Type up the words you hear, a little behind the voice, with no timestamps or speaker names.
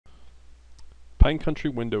Pine Country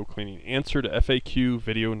window cleaning. Answer to FAQ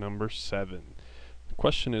video number 7. The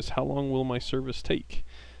question is, how long will my service take?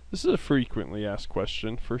 This is a frequently asked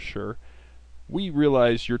question for sure. We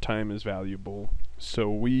realize your time is valuable, so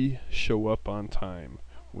we show up on time.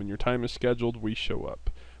 When your time is scheduled, we show up.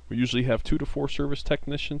 We usually have 2 to 4 service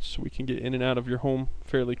technicians, so we can get in and out of your home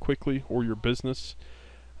fairly quickly, or your business.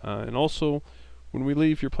 And also, when we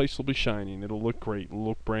leave, your place will be shining. It'll look great. It'll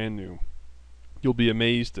look brand new. You'll be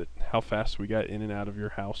amazed at how fast we got in and out of your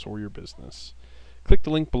house or your business. Click the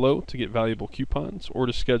link below to get valuable coupons, or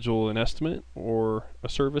to schedule an estimate or a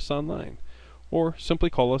service online. Or simply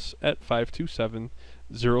call us at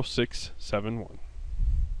 527-0671.